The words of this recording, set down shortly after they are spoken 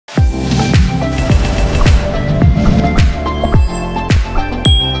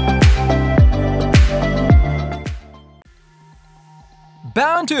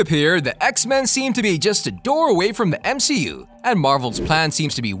Bound to appear, the X-Men seem to be just a door away from the MCU, and Marvel's plan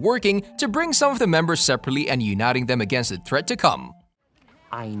seems to be working to bring some of the members separately and uniting them against the threat to come.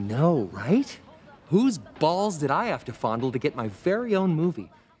 I know, right? Whose balls did I have to fondle to get my very own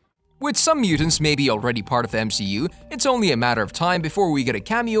movie? With some mutants maybe already part of the MCU, it's only a matter of time before we get a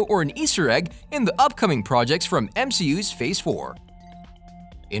cameo or an Easter egg in the upcoming projects from MCU's Phase 4.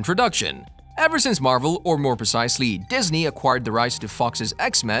 Introduction. Ever since Marvel, or more precisely Disney, acquired the rights to Fox's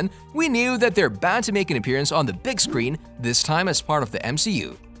X-Men, we knew that they're bound to make an appearance on the big screen, this time as part of the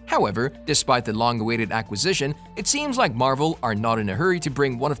MCU. However, despite the long-awaited acquisition, it seems like Marvel are not in a hurry to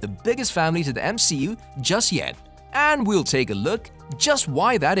bring one of the biggest families to the MCU just yet. And we'll take a look just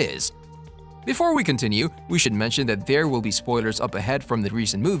why that is. Before we continue, we should mention that there will be spoilers up ahead from the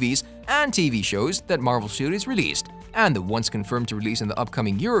recent movies and TV shows that Marvel Studios released, and the ones confirmed to release in the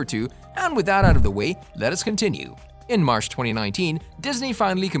upcoming year or two, and with that out of the way, let us continue. In March 2019, Disney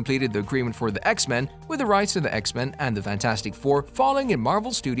finally completed the agreement for the X-Men, with the rights to the X-Men and the Fantastic Four falling in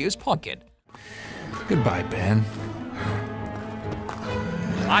Marvel Studios' pocket. Goodbye, Ben.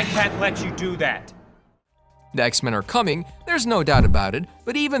 I can't let you do that. The X-Men are coming, there's no doubt about it,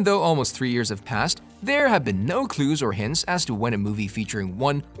 but even though almost 3 years have passed, there have been no clues or hints as to when a movie featuring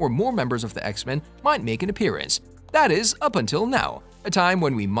one or more members of the X-Men might make an appearance. That is, up until now, a time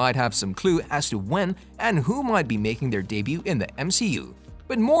when we might have some clue as to when and who might be making their debut in the MCU.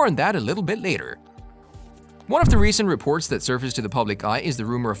 But more on that a little bit later. One of the recent reports that surfaced to the public eye is the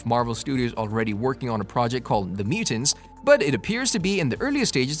rumor of Marvel Studios already working on a project called The Mutants, but it appears to be in the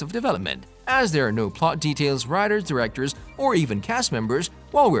earliest stages of development, as there are no plot details, writers, directors, or even cast members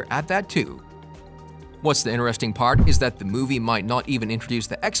while we're at that too. What's the interesting part is that the movie might not even introduce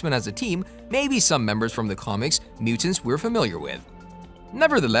the X-Men as a team, maybe some members from the comics, mutants we're familiar with.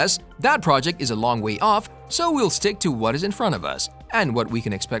 Nevertheless, that project is a long way off, so we'll stick to what is in front of us, and what we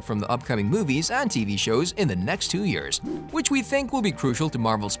can expect from the upcoming movies and TV shows in the next 2 years, which we think will be crucial to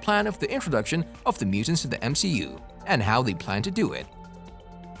Marvel's plan of the introduction of the mutants to the MCU, and how they plan to do it.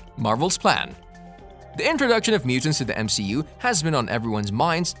 Marvel's plan. The introduction of mutants to the MCU has been on everyone's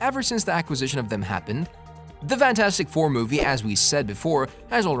minds ever since the acquisition of them happened. The Fantastic Four movie, as we said before,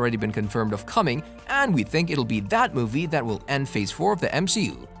 has already been confirmed of coming, and we think it'll be that movie that will end Phase 4 of the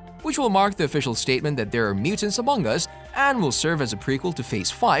MCU, which will mark the official statement that there are mutants among us and will serve as a prequel to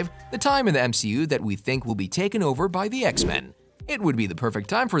Phase 5, the time in the MCU that we think will be taken over by the X-Men. It would be the perfect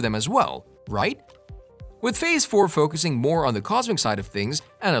time for them as well, right? With Phase 4 focusing more on the cosmic side of things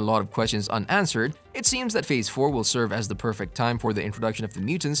and a lot of questions unanswered, it seems that Phase 4 will serve as the perfect time for the introduction of the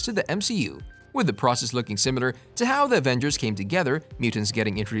mutants to the MCU, with the process looking similar to how the Avengers came together, mutants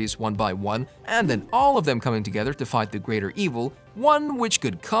getting introduced one by one, and then all of them coming together to fight the greater evil, one which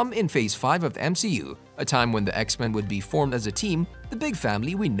could come in Phase 5 of the MCU, a time when the X-Men would be formed as a team, the big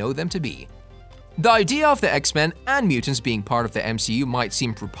family we know them to be. The idea of the X-Men and mutants being part of the MCU might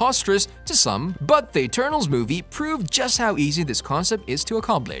seem preposterous to some, but the Eternals movie proved just how easy this concept is to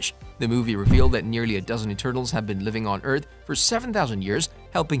accomplish. The movie revealed that nearly a dozen Eternals have been living on Earth for 7,000 years,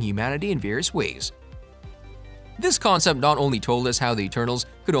 helping humanity in various ways. This concept not only told us how the Eternals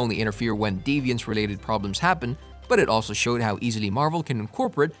could only interfere when deviance-related problems happen, but it also showed how easily Marvel can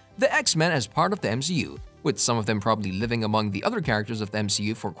incorporate the X-Men as part of the MCU, with some of them probably living among the other characters of the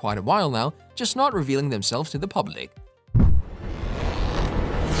MCU for quite a while now, just not revealing themselves to the public.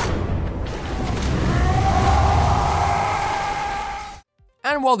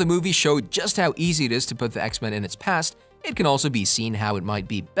 And while the movie showed just how easy it is to put the X-Men in its past, it can also be seen how it might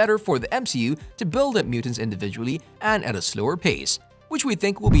be better for the MCU to build up mutants individually and at a slower pace, which we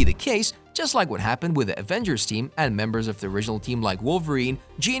think will be the case just like what happened with the Avengers team and members of the original team like Wolverine,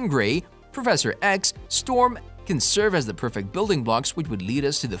 Jean Grey, Professor X, Storm can serve as the perfect building blocks which would lead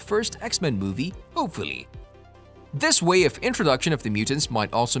us to the first X-Men movie, hopefully. This way of introduction of the mutants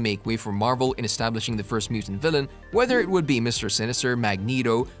might also make way for Marvel in establishing the first mutant villain, whether it would be Mr. Sinister,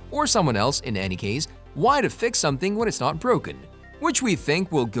 Magneto, or someone else. In any case, why to fix something when it's not broken? Which we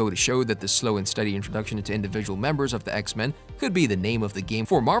think will go to show that the slow and steady introduction into individual members of the X-Men could be the name of the game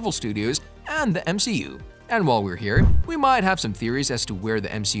for Marvel Studios and the MCU. And while we're here, we might have some theories as to where the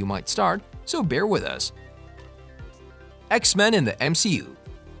MCU might start, so bear with us. X-Men in the MCU.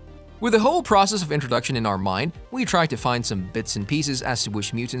 With the whole process of introduction in our mind, we try to find some bits and pieces as to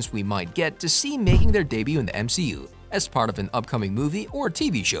which mutants we might get to see making their debut in the MCU, as part of an upcoming movie or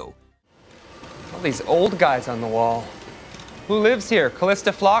TV show. All these old guys on the wall. Who lives here?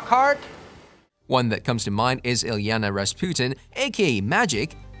 Callista Flockhart? One that comes to mind is Illyana Rasputin, aka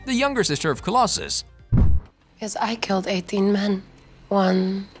Magic, the younger sister of Colossus. Because I killed 18 men,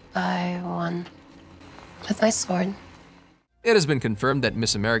 one by one, with my sword. It has been confirmed that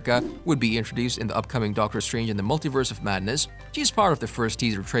Miss America would be introduced in the upcoming Doctor Strange in the Multiverse of Madness. She's part of the first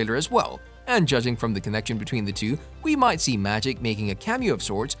teaser trailer as well, and judging from the connection between the two, we might see Magic making a cameo of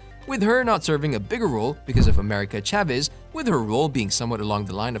sorts, with her not serving a bigger role because of America Chavez, with her role being somewhat along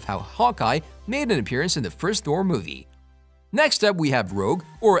the line of how Hawkeye made an appearance in the first Thor movie. Next up, we have Rogue,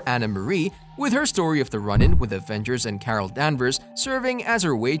 or Anna Marie, with her story of the run-in with Avengers and Carol Danvers serving as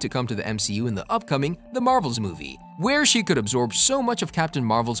her way to come to the MCU in the upcoming The Marvels movie, where she could absorb so much of Captain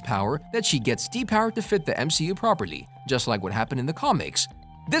Marvel's power that she gets depowered to fit the MCU properly, just like what happened in the comics.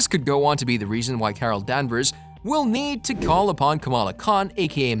 This could go on to be the reason why Carol Danvers will need to call upon Kamala Khan,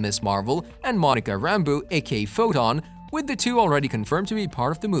 aka Miss Marvel, and Monica Rambeau, aka Photon, with the two already confirmed to be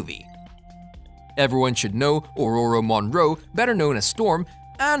part of the movie. Everyone should know Aurora Monroe, better known as Storm,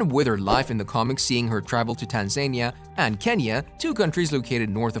 and with her life in the comics seeing her travel to Tanzania and Kenya, two countries located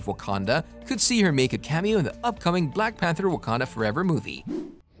north of Wakanda, could see her make a cameo in the upcoming Black Panther Wakanda Forever movie.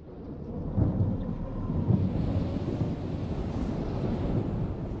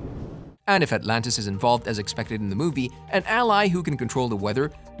 And if Atlantis is involved as expected in the movie, an ally who can control the weather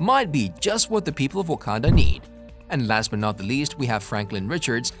might be just what the people of Wakanda need. And last but not the least, we have Franklin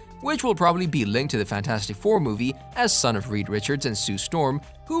Richards, which will probably be linked to the Fantastic Four movie as son of Reed Richards and Sue Storm,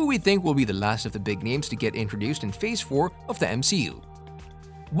 who we think will be the last of the big names to get introduced in Phase 4 of the MCU.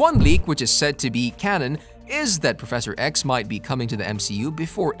 One leak which is said to be canon is that Professor X might be coming to the MCU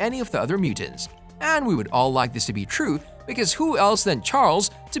before any of the other mutants. And we would all like this to be true, because who else than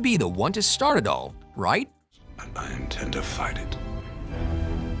Charles to be the one to start it all, right? And I intend to fight it.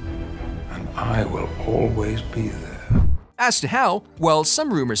 And I will always be there. As to how, well,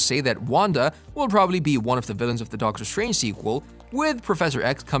 some rumors say that Wanda will probably be one of the villains of the Doctor Strange sequel, with Professor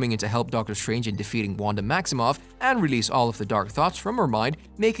X coming in to help Doctor Strange in defeating Wanda Maximoff and release all of the dark thoughts from her mind,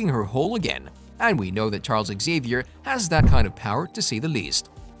 making her whole again. And we know that Charles Xavier has that kind of power, to say the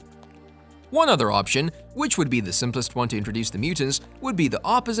least. One other option, which would be the simplest one to introduce the mutants, would be the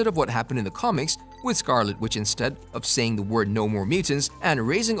opposite of what happened in the comics, with Scarlet Witch instead of saying the word "no more mutants" and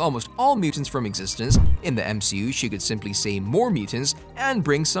erasing almost all mutants from existence. In the MCU, she could simply say "more mutants" and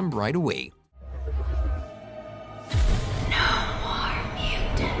bring some right away. No more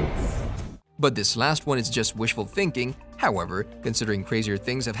mutants. But this last one is just wishful thinking. However, considering crazier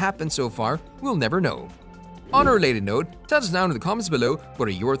things have happened so far, we'll never know. On a related note, tell us down in the comments below what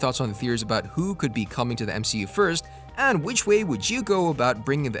are your thoughts on the theories about who could be coming to the MCU first, and which way would you go about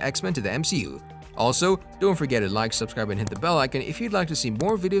bringing the X-Men to the MCU? Also, don't forget to like, subscribe, and hit the bell icon if you'd like to see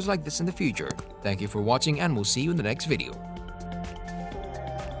more videos like this in the future. Thank you for watching, and we'll see you in the next video.